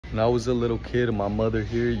When I was a little kid, my mother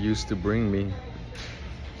here used to bring me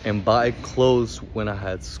and buy clothes when I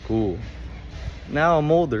had school. Now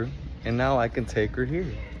I'm older and now I can take her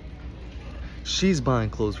here. She's buying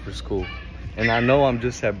clothes for school. And I know I'm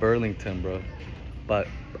just at Burlington, bro. But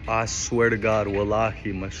I swear to God,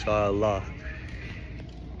 wallahi, mashallah,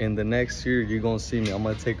 in the next year, you're gonna see me. I'm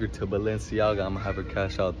gonna take her to Balenciaga. I'm gonna have her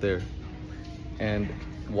cash out there. And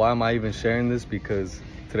why am I even sharing this? Because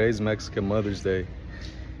today's Mexican Mother's Day.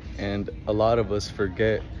 And a lot of us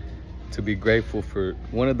forget to be grateful for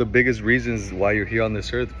one of the biggest reasons why you're here on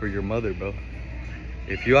this earth, for your mother, bro.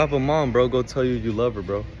 If you have a mom, bro, go tell you love her,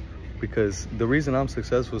 bro. Because the reason I'm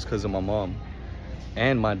successful is because of my mom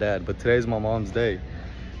and my dad. But today's my mom's day.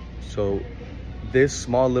 So this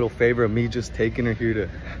small little favor of me just taking her here to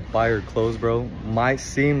buy her clothes, bro, might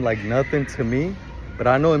seem like nothing to me, but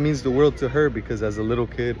I know it means the world to her, because as a little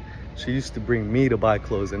kid, she used to bring me to buy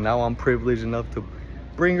clothes, and now I'm privileged enough to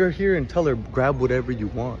bring her here and tell her, grab whatever you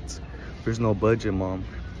want. There's no budget, mom.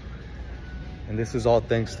 And this is all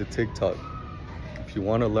thanks to TikTok. If you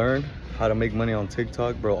want to learn how to make money on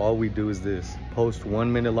TikTok, bro, all we do is this: post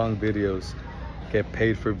 1 minute long videos, get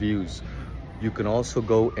paid for views. You can also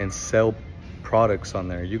go and sell products on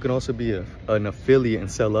there. You can also be an affiliate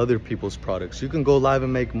and sell other people's products. You can go live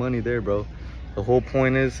and make money there, bro. The whole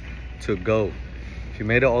point is to go. If you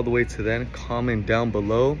made it all the way to then, comment down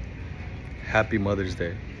below. Happy Mother's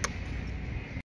Day.